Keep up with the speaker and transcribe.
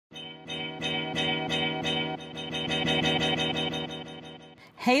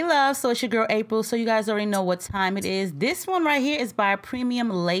Hey love, so it's your girl April. So you guys already know what time it is. This one right here is by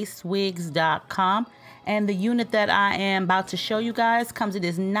premiumlacewigs.com. And the unit that I am about to show you guys comes in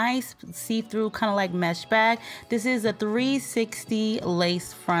this nice see-through kind of like mesh bag. This is a 360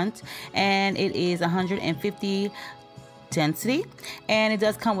 lace front and it is 150 density, and it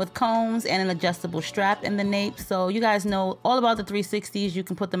does come with combs and an adjustable strap in the nape. So you guys know all about the 360s. You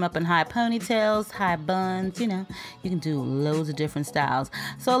can put them up in high ponytails, high buns, you know, you can do loads of different styles.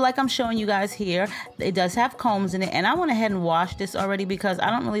 So like I'm showing you guys here, it does have combs in it, and I went ahead and washed this already because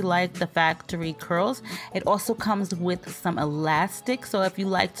I don't really like the factory curls. It also comes with some elastic, so if you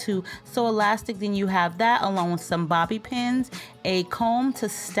like to sew elastic, then you have that along with some bobby pins, a comb to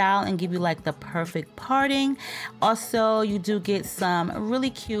style and give you like the perfect parting. Also, you do get some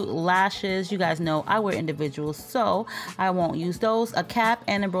really cute lashes. You guys know I wear individuals, so I won't use those, a cap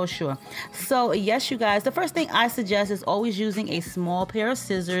and a brochure. So yes, you guys, the first thing I suggest is always using a small pair of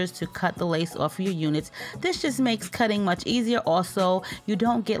scissors to cut the lace off of your units. This just makes cutting much easier. Also, you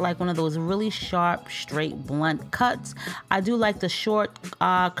don't get like one of those really sharp, straight, blunt cuts. I do like the short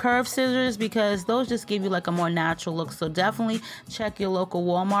curved scissors because those just give you like a more natural look. So definitely check your local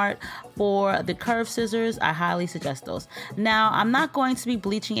Walmart for the curved scissors. I highly suggest those. Now, I'm not going to be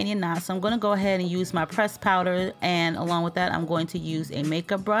bleaching any knots, so I'm going to go ahead and use my pressed powder, and along with that, I'm going to use a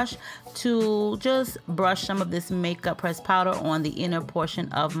makeup brush to just brush some of this makeup pressed powder on the inner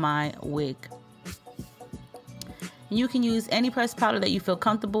portion of my wig. You can use any pressed powder that you feel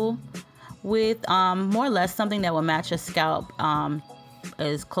comfortable with, more or less something that will match your scalp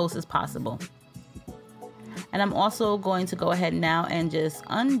as close as possible. And I'm also going to go ahead now and just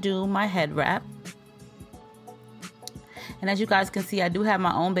undo my head wrap. And as you guys can see, I do have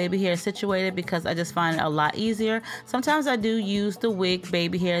my own baby hair situated because I just find it a lot easier. Sometimes I do use the wig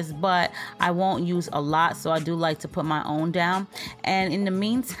baby hairs, but I won't use a lot, so I do like to put my own down. And in the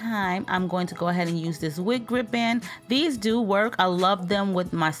meantime, I'm going to go ahead and use this wig grip band. These do work. I love them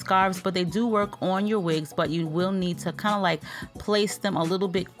with my scarves, but they do work on your wigs, but you will need to kind of like place them a little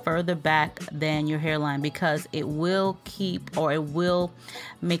bit further back than your hairline because it will keep, or it will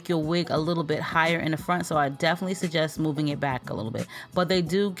make your wig a little bit higher in the front. So I definitely suggest moving it back a little bit, but they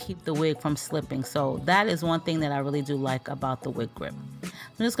do keep the wig from slipping. So that is one thing that I really do like about the wig grip.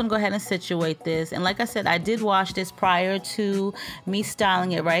 I'm just gonna go ahead and situate this, and like I said, I did wash this prior to me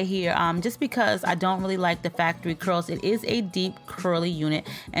styling it right here, just because I don't really like the factory curls. It is a deep curly unit,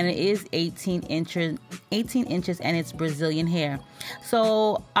 and it is 18 inches, and it's Brazilian hair.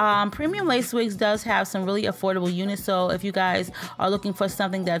 So Premium Lace Wigs does have some really affordable units, so if you guys are looking for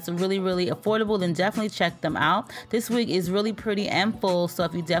something that's really affordable, then definitely check them out. This wig is really pretty and full, so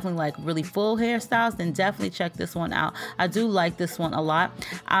if you definitely like really full hairstyles, then definitely check this one out. I do like this one a lot.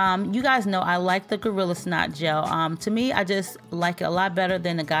 You guys know I like the Gorilla Snot gel. To me, I just like it a lot better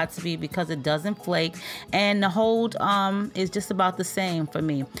than the Got2b because it doesn't flake, and the hold is just about the same for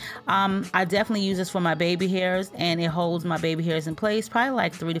me. I definitely use this for my baby hairs, and it holds my baby hairs in place probably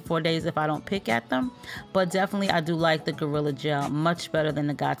like 3 to 4 days if I don't pick at them. But definitely I do like the Gorilla gel much better than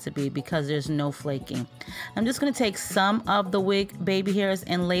the Got2b because there's no flaking. I'm just going to take some of the wig baby hairs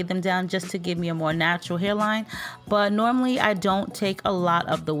and lay them down just to give me a more natural hairline, but normally I don't take a lot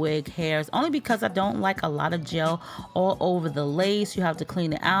of the wig hairs only because I don't like a lot of gel all over the lace. You have to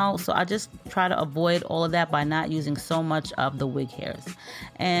clean it out, so I just try to avoid all of that by not using so much of the wig hairs.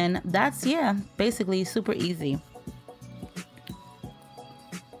 And that's, yeah, basically super easy.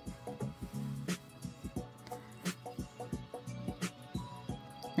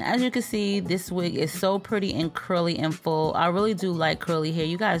 As you can see, this wig is so pretty and curly and full. I really do like curly hair.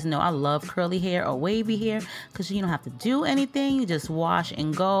 You guys know I love curly hair or wavy hair because you don't have to do anything. You just wash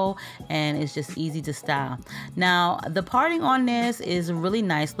and go, and it's just easy to style. Now, the parting on this is really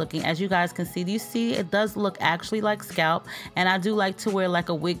nice looking. As you guys can see, do you see it does look actually like scalp? And I do like to wear like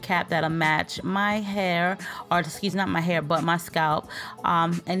a wig cap that'll match my hair, or excuse me, not my hair, but my scalp.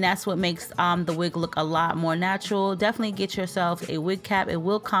 And that's what makes the wig look a lot more natural. Definitely get yourself a wig cap. It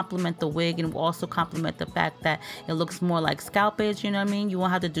will complement the wig and will also complement the fact that it looks more like scalpage, you know what I mean? You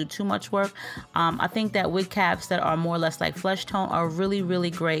won't have to do too much work. I think that wig caps that are more or less like flesh tone are really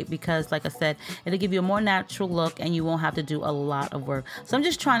great because, like I said, it'll give you a more natural look and you won't have to do a lot of work. So I'm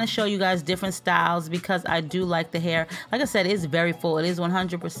just trying to show you guys different styles because I do like the hair. Like I said, it's very full. It is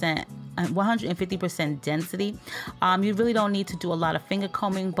 100% 150% density. You really don't need to do a lot of finger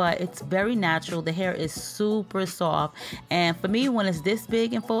combing, but it's very natural. The hair is super soft, and for me, when it's this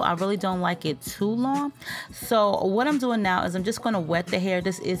big and full, I really don't like it too long. So what I'm doing now is I'm just going to wet the hair.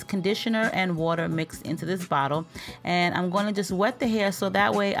 This is conditioner and water mixed into this bottle, and I'm going to just wet the hair so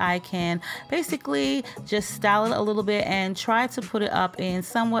that way I can basically just style it a little bit and try to put it up in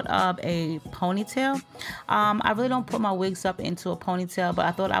somewhat of a ponytail. I really don't put my wigs up into a ponytail, but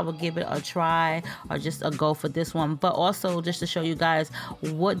I thought I would give it a try or just a go for this one. But also just to show you guys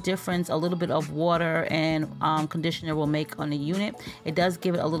what difference a little bit of water and conditioner will make on the unit. It does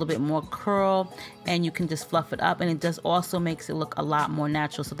give it a little bit more curl, and you can just fluff it up, and it does also makes it look a lot more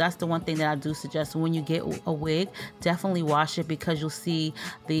natural. So that's the one thing that I do suggest when you get a wig, definitely wash it, because you'll see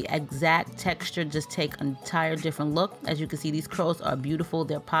the exact texture just take an entire different look. As you can see, these curls are beautiful,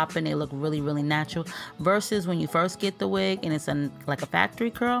 they're popping, they look really, really natural, versus when you first get the wig and it's like a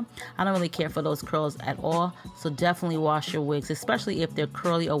factory curl. I don't really care for those curls at all. So definitely wash your wigs, especially if they're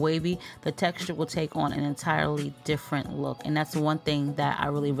curly or wavy. The texture will take on an entirely different look, and that's one thing that I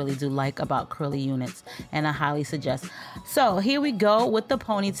really, really do like about curly units, and I highly suggest. So here we go with the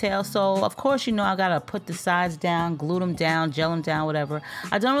ponytail. So of course, you know, I gotta put the sides down, glue them down, gel them down, whatever.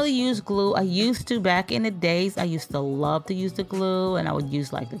 I don't really use glue. I used to back in the days. I used to love to use the glue, and I would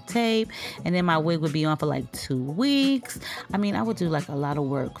use like the tape, and then my wig would be on for like 2 weeks. I mean, I would do like a lot of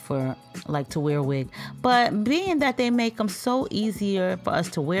work for like to wear a wig, but being that they make them so easier for us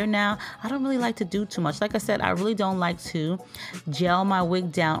to wear now, I don't really like to do too much. Like I said, I really don't like to gel my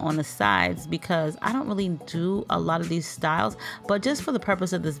wig down on the sides because I don't really do a lot of these styles. But just for the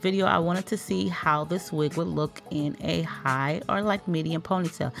purpose of this video, I wanted to see how this wig would look in a high or like medium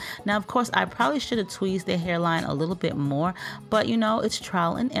ponytail. Now, of course, I probably should have tweezed the hairline a little bit more, but you know, it's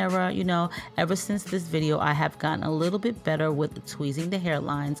trial and error. You know, ever since this video, I have gotten a little bit better with tweezing the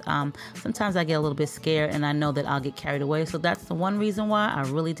hairlines. Sometimes I get a little bit scared and I know that I'll get carried away. So that's the one reason why I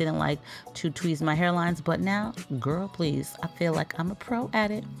really didn't like to tweeze my hairlines. But now, girl, please, I feel like I'm a pro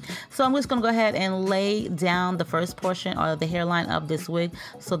at it. So I'm just going to go ahead and lay down the first portion or the hairline of this wig,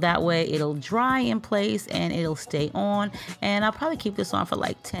 so that way it'll dry in place and it'll stay on. And I'll probably keep this on for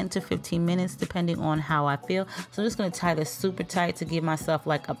like 10 to 15 minutes depending on how I feel. So I'm just going to tie this super tight to give myself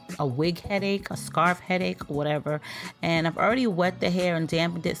like a wig headache, a scarf headache, whatever. And I've already wet the hair and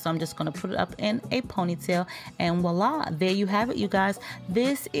dampened it, so I'm just going to put it up in a ponytail, and voila, there you have it, you guys.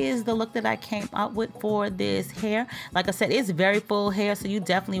 This is the look that I came up with for this hair. Like I said, it's very full hair, so you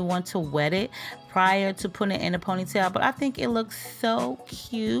definitely want to wet it prior to putting it in a ponytail, but I think it looks so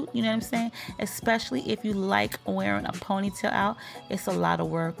cute, you know what I'm saying? Especially if you like wearing a ponytail out. It's a lot of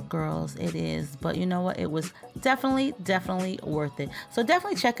work, girls, it is, but you know what, it was definitely worth it. So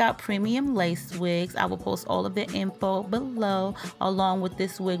definitely check out Premium Lace Wigs. I will post all of the info below, along with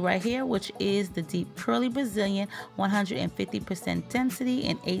this wig right here, which is the deep curly Brazilian, 150% density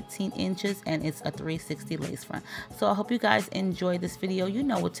and 18 inches, and it's a 360 lace front. So I hope you guys enjoyed this video. You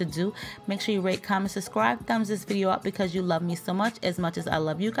know what to do. Make sure you rate, comment, subscribe, thumbs this video up because you love me so much as I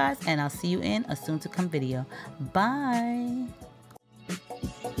love you guys, and I'll see you in a soon to come video. Bye.